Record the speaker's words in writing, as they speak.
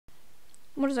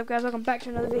What is up, guys? Welcome back to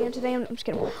another video. Today, I'm just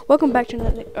kidding. Welcome back to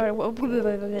another.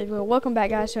 Welcome back,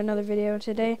 guys, to another video.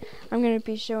 Today, I'm going to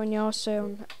be showing y'all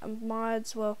some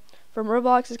mods. Well, from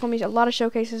Roblox, there's going to be a lot of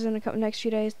showcases in the next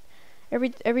few days. Every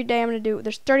day, I'm going to do.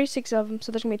 There's 36 of them,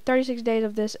 so there's going to be 36 days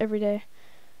of this every day.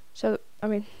 So I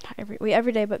mean,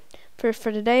 every day, but for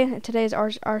today is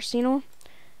our Arsenal,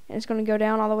 and it's going to go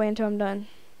down all the way until I'm done.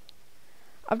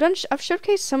 I've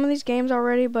showcased some of these games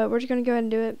already, but we're just going to go ahead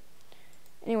and do it.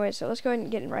 Anyway, so let's go ahead and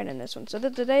get right in this one. So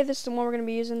today, this is the one we're going to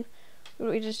be using.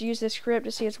 We just use this script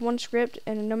to see it's one script,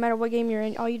 and no matter what game you're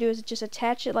in, all you do is just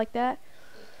attach it like that.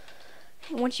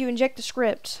 And once you inject the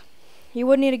script, you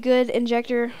would need a good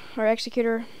injector or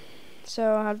executor,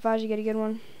 so I advise you get a good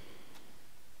one.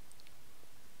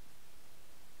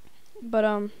 But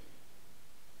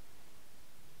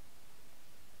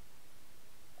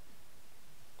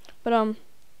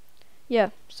yeah.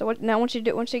 So now once it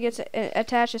gets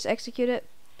attached, just execute it.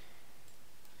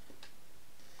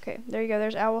 Okay, there you go.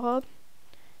 There's Owl Hub.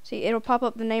 See, it'll pop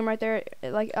up the name right there.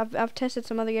 Like I've tested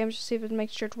some other games to see if it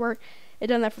makes sure it work. It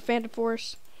done that for Phantom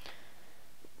Force.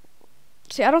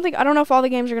 See, I don't know if all the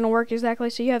games are gonna work exactly.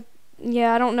 So I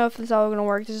don't know if it's all gonna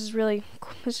work. This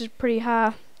is pretty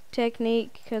high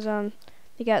technique because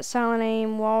you got silent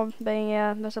aim, wall bang.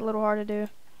 Yeah, that's a little hard to do,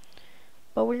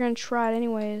 but we're gonna try it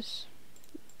anyways.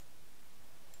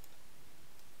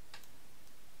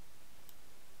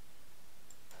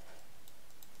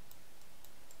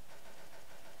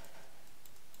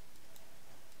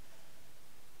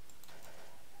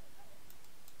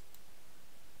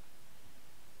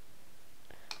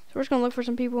 So we're just gonna look for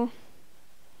some people.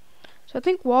 So I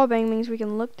think wallbang means we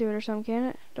can look through it or something, can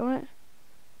it? Don't it?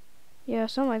 Yeah,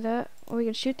 something like that. Or we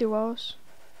can shoot through walls.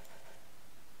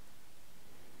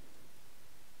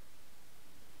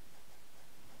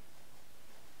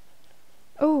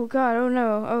 Oh god, oh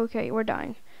no. Okay, we're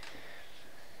dying.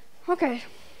 Okay.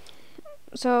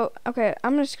 So, okay,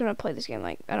 I'm just gonna play this game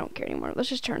like I don't care anymore. Let's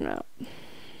just turn it up.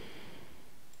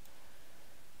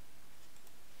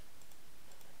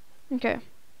 Okay.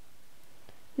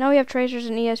 Now we have tracers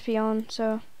and ESP on,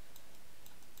 so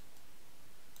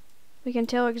we can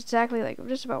tell exactly like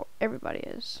just about everybody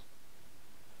is.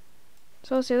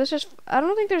 So let's see, I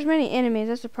don't think there's many enemies,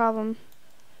 that's the problem.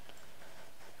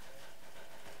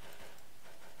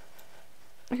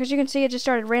 Because you can see it just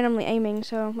started randomly aiming,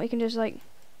 so we can just like,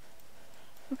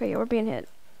 okay, yeah, we're being hit.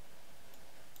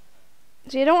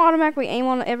 See, it don't automatically aim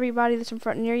on everybody that's in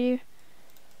front near you.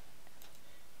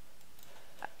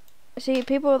 See,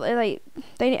 people like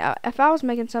if I was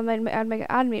making something,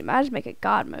 I'd just make a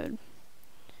god mode.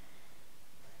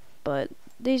 But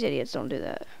these idiots don't do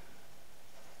that.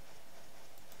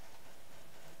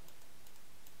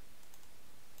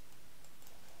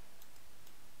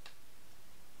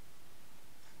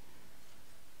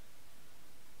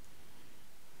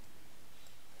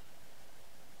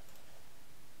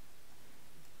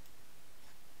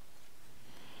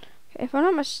 Okay, if I'm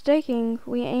not mistaken,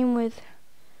 we aim with.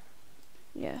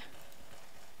 Yeah.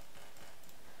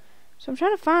 So I'm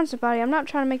trying to find somebody. I'm not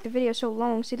trying to make the video so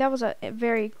long. See, that was a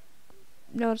very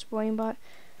noticeable aimbot.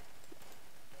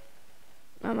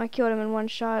 I killed him in one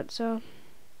shot, so.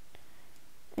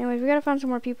 Anyways, we gotta find some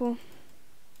more people.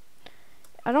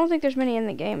 I don't think there's many in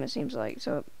the game, it seems like,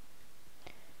 so.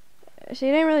 See,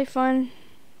 it ain't really fun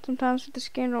sometimes with this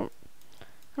game. I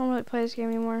don't really play this game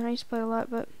anymore. I used to play a lot,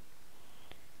 but.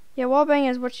 Yeah, wallbang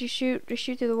is what you shoot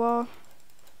through the wall.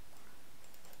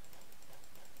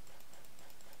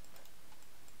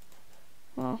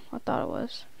 Well, I thought it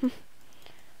was.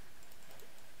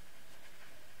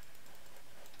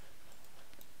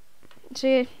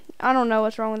 See, I don't know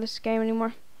what's wrong with this game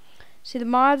anymore. See, the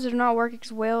mods are not working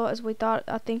as well as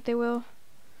I think they will.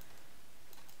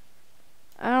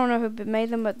 I don't know who made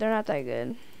them, but they're not that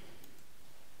good.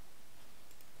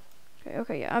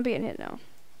 Okay, yeah, I'm being hit now.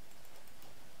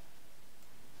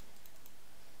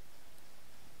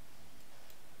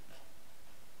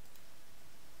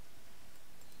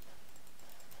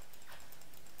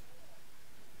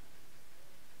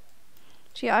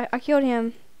 See, I killed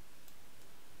him.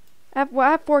 I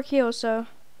have 4 kills, so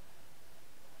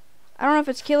I don't know if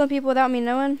it's killing people without me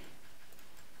knowing.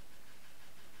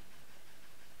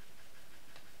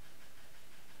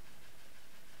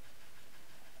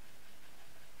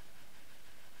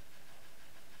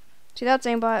 See, that's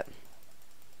aimbot.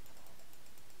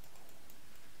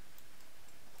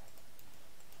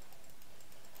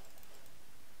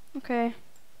 Okay.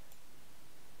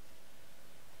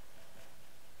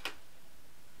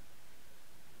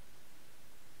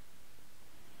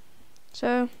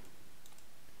 So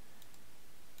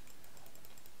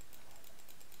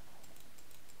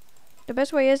The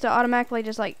best way is to automatically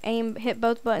just like hit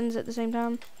both buttons at the same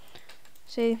time.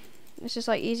 See, it's just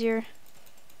like easier.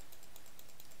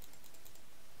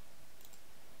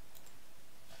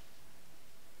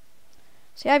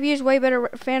 See, I've used way better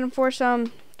Phantom Force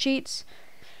cheats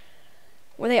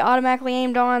where they automatically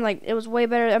aimed on. Like, it was way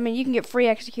better. I mean, you can get free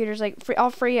executors. Like, all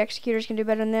free executors can do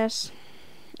better than this.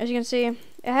 As you can see, it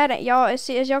had y'all. As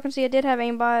y'all can see, it did have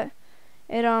aimbot.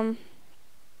 It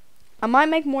I might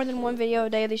make more than one video a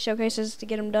day of these showcases to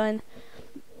get them done.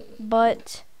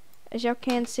 But as y'all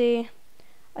can see,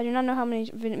 I do not know how many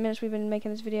minutes we've been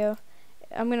making this video.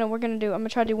 I'm gonna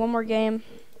try to do one more game.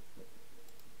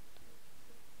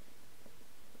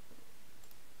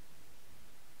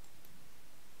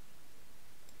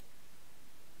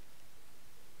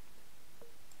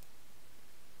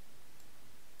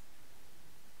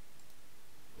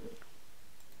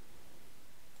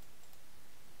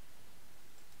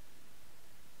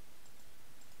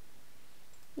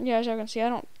 Yeah, as y'all can see, I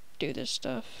don't do this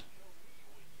stuff.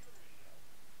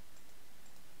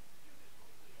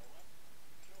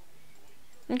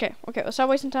 Okay, let's stop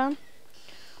wasting time.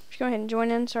 Just go ahead and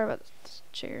join in. Sorry about this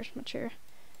chair, my chair.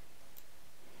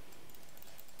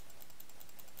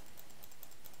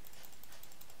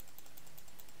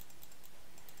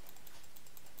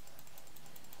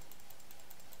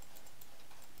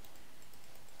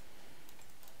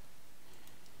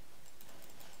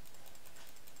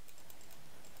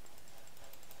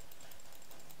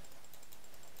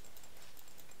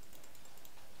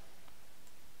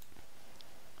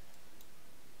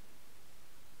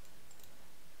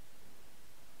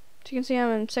 You can see I'm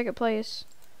in second place.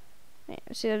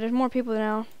 See, there's more people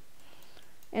now,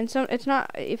 and it's not.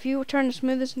 If you turn the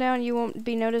smoothness down, you won't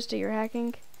be noticed that you're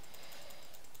hacking.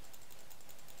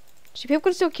 See, people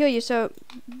can still kill you, so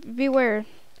beware.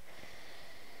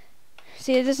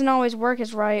 See, it doesn't always work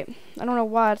as right. I don't know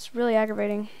why. It's really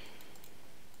aggravating.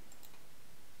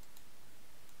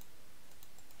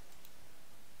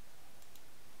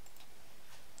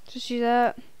 Just see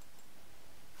that.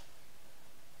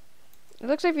 It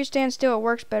looks like if you stand still, it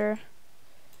works better.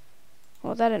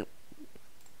 Well, that didn't.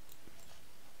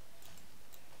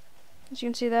 As you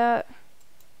can see that.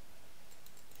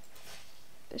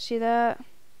 See that?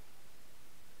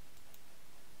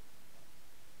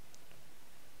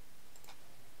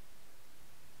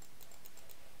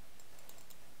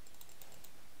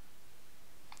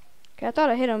 Okay, I thought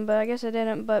I hit him, but I guess I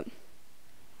didn't. But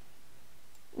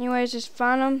anyways, just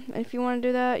find them if you want to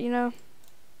do that, you know.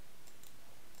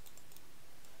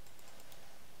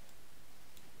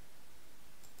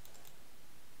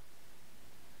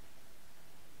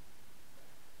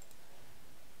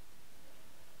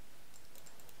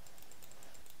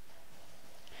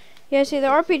 Yeah, see, the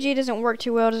RPG doesn't work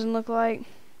too well, doesn't look like.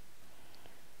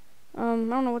 I don't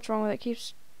know what's wrong with it. It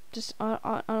keeps just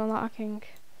unlocking.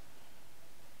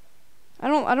 I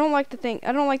don't like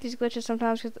these glitches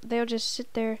sometimes because they'll just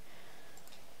sit there.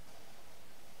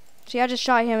 See, I just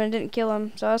shot him and didn't kill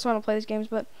him, so that's why I don't play these games.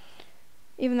 But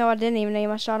even though I didn't even aim,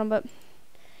 I shot him. But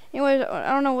anyways,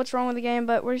 I don't know what's wrong with the game,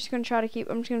 but we're just gonna try to keep.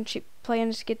 I'm just gonna keep playing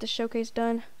just to get the showcase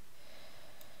done.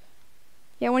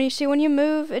 Yeah, when you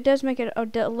move, it does make it a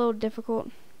little difficult.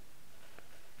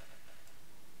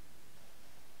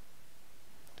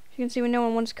 You can see when no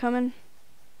one's coming.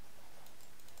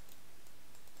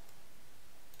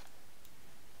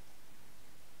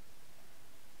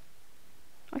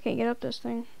 I can't get up this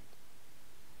thing.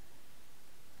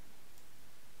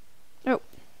 Oh.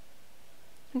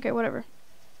 Okay, whatever.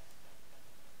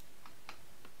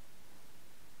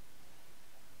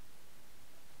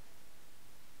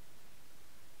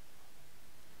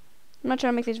 I'm not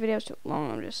trying to make these videos too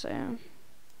long, I'm just saying.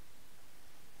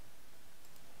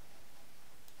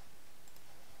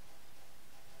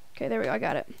 Okay, there we go, I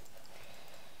got it.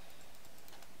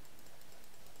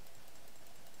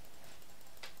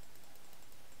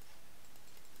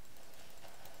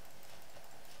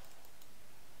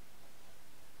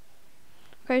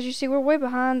 Okay, as you see, we're way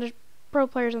behind. There's pro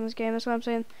players in this game, that's what I'm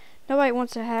saying. Nobody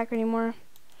wants to hack anymore.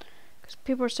 Because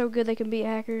people are so good they can beat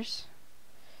hackers.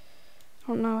 I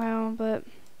don't know how, but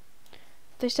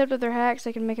if they stepped up their hacks,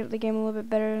 they can make the game a little bit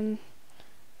better, and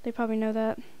they probably know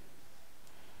that.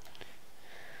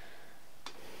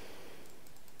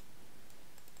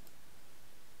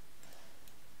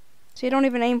 See, you don't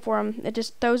even aim for them. It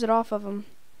just throws it off of them.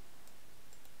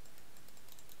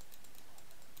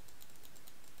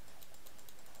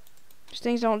 These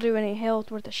things don't do any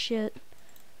health worth of shit.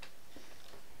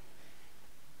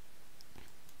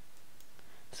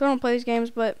 So I don't play these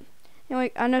games, but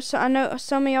anyway, I know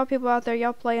some of y'all people out there,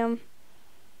 y'all play them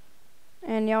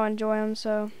and y'all enjoy them,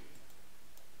 so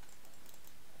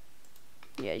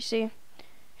yeah, you see,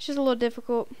 it's just a little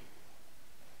difficult.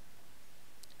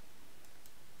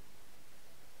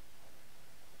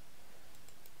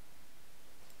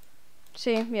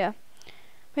 See, yeah.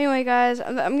 Anyway, guys,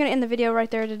 I'm gonna end the video right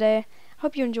there today.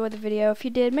 Hope you enjoyed the video. If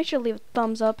you did, make sure to leave a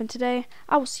thumbs up. And today,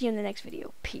 I will see you in the next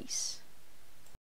video. Peace.